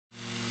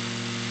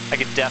I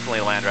could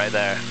definitely land right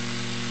there.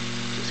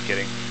 Just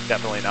kidding.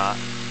 Definitely not.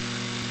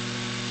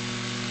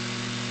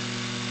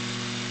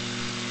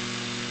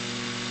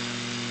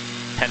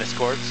 Tennis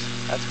courts.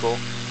 That's cool.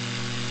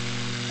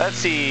 Let's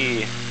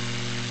see.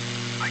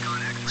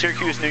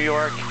 Syracuse, New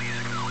York.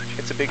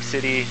 It's a big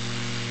city,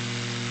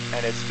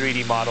 and it's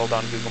 3D modeled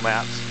on Google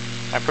Maps.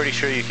 I'm pretty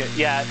sure you can.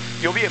 Yeah,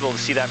 you'll be able to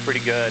see that pretty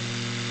good.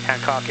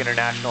 Hancock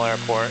International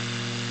Airport.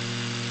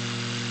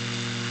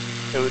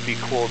 It would be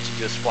cool to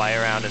just fly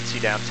around and see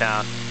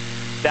downtown.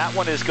 That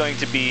one is going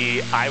to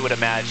be, I would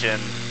imagine,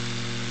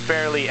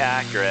 fairly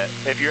accurate.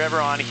 If you're ever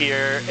on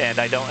here and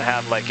I don't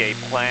have like a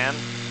plan,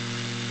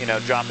 you know,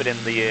 drop it in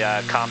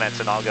the comments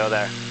and I'll go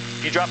there.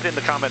 If you drop it in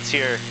the comments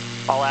here,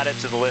 I'll add it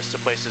to the list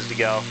of places to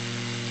go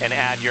and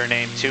add your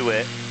name to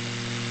it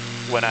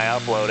when I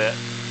upload it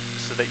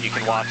so that you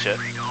can watch it.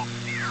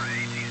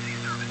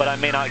 But I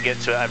may not get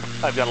to it.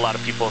 I've got a lot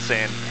of people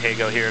saying, hey,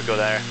 go here, go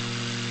there.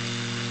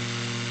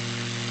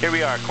 Here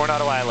we are,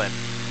 Coronado Island.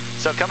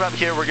 So coming up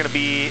here, we're going to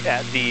be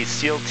at the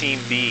SEAL Team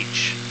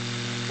Beach,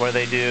 where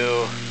they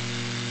do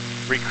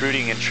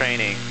recruiting and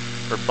training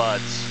for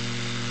buds.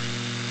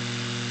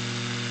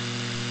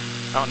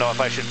 I don't know if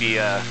I should be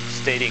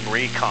stating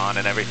recon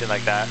and everything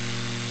like that.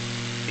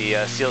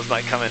 The SEALs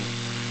might come and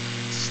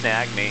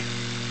snag me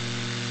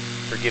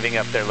for giving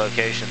up their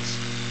locations.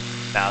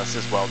 Now this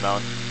is well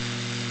known.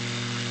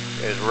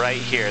 It is right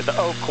here, the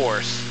O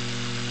course.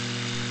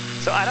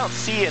 So I don't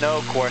see an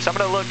O course. I'm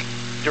going to look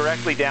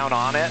directly down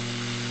on it.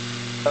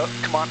 Oh,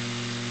 come on.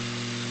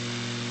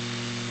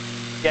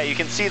 Yeah, you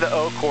can see the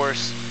O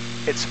course.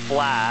 It's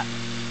flat,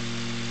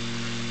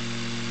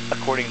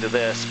 according to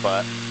this,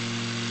 but...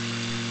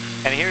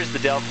 And here's the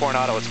Del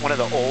Coronado. It's one of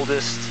the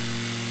oldest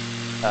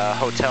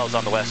hotels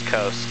on the West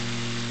Coast.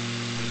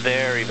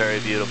 Very, very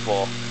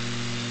beautiful.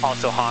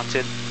 Also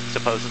haunted,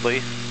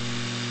 supposedly.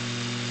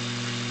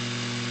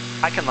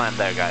 I can land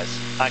there, guys.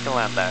 I can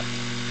land there.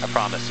 I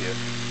promise you.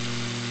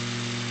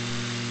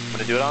 I'm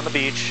gonna do it on the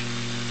beach.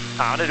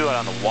 I'm gonna do it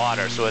on the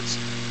water, so it's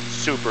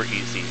super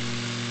easy.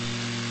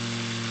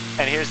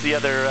 And here's the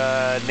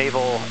other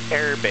naval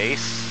air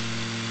base.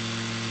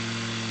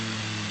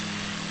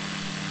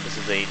 This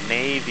is a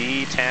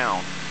Navy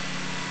town.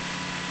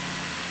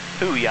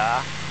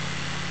 Hoo-yah.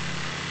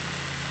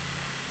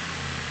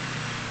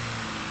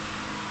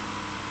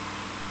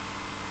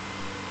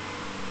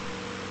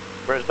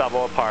 Where's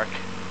Balboa Park?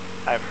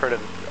 I've heard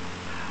of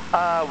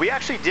it. We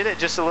actually did it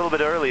just a little bit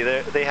early.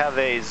 They have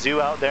a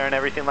zoo out there and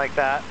everything like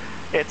that.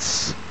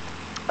 It's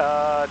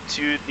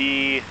to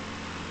the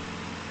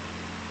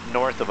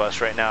north of us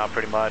right now,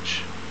 pretty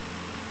much.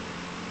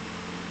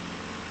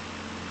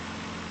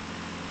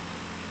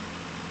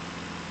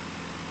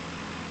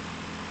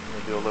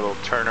 We'll do a little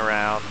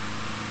turnaround.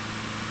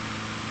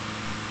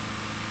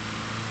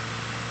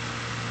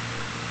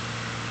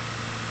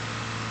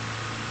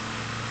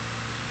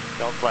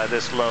 Don't fly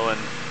this low and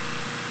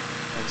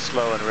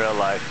slow in real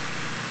life.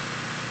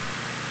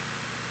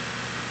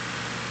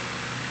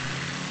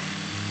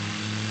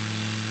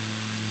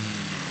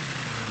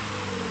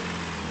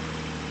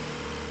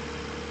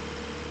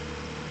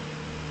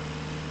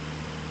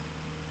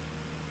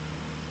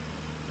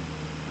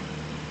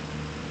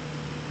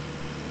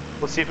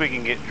 We'll see if we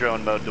can get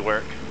drone mode to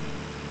work.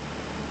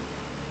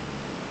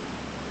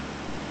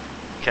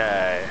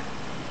 Okay.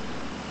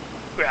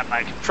 Grab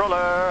my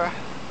controller.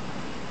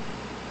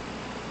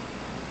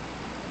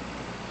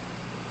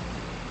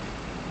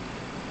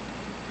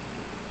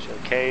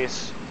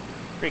 Showcase.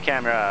 Free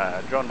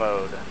camera. Drone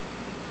mode.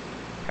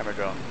 Camera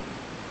drone.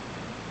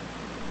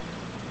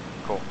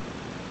 Cool.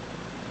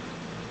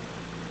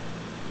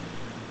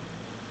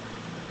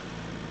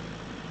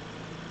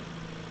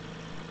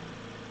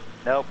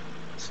 Nope.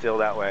 Still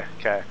that way.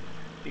 Okay.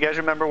 You guys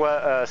remember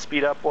what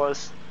speed up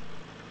was?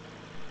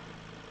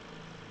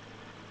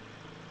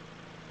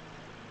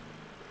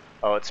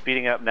 Oh, it's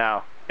speeding up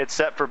now. It's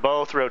set for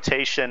both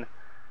rotation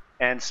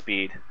and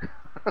speed.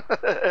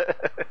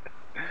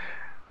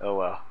 Oh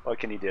well, what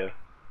can you do?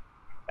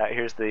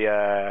 Here's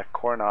the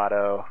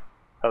Coronado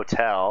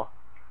Hotel.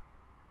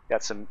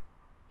 Got some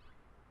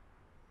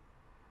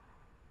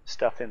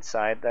stuff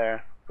inside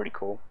there. Pretty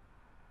cool.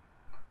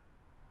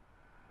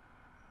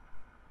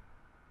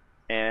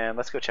 And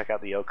let's go check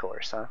out the O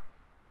course, huh?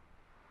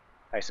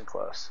 Nice and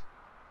close.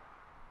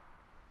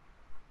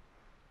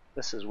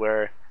 This is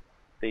where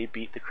they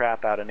beat the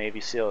crap out of Navy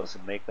SEALs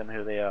and make them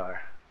who they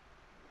are.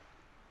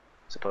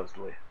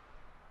 Supposedly.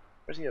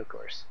 Where's the O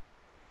course?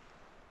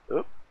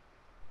 Oop.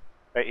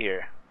 Right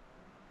here.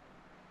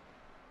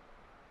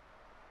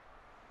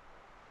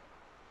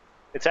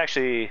 It's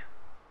actually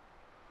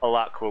a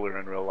lot cooler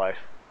in real life.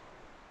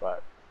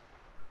 But,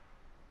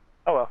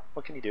 oh well,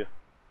 what can you do?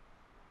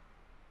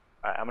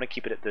 Alright, I'm going to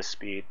keep it at this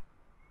speed.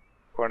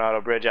 Coronado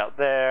Bridge out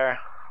there.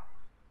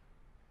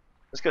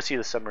 Let's go see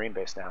the submarine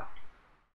base now.